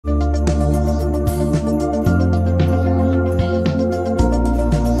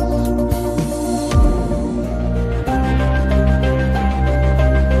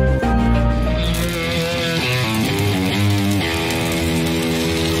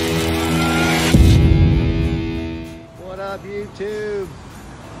YouTube.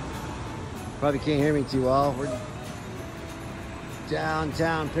 Probably can't hear me too well. We're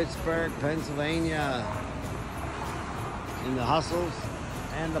downtown Pittsburgh, Pennsylvania, in the hustles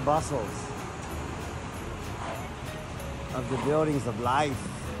and the bustles of the buildings of life.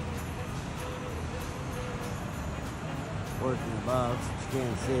 Working above, which you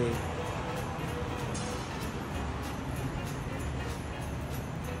can't see.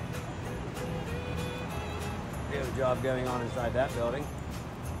 We have a job going on inside that building.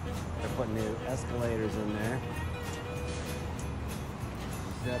 They're putting new escalators in there.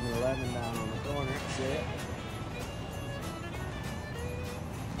 7-Eleven down on the corner. See it?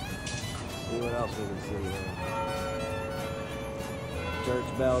 See what else we can see here.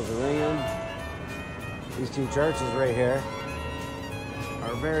 Church bells are ringing. These two churches right here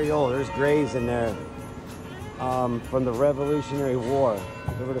are very old. There's graves in there from the Revolutionary War.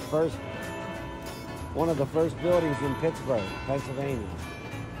 They were one of the first buildings in Pittsburgh, Pennsylvania.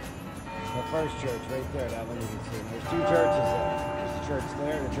 The first church right there, that one you can see. There's two churches there. There's a church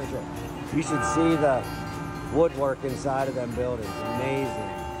there and a church there. You should see the woodwork inside of them buildings. Amazing.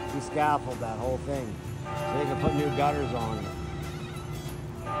 We scaffolded that whole thing so they can put new gutters on it.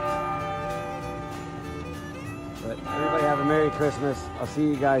 But everybody have a Merry Christmas. I'll see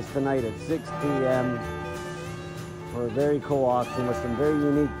you guys tonight at 6 p.m. for a very cool auction with some very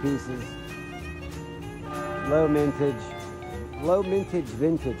unique pieces. Low mintage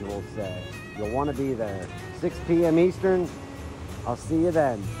vintage, we'll say. You'll want to be there. 6 p.m. Eastern. I'll see you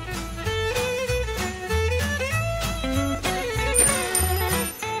then.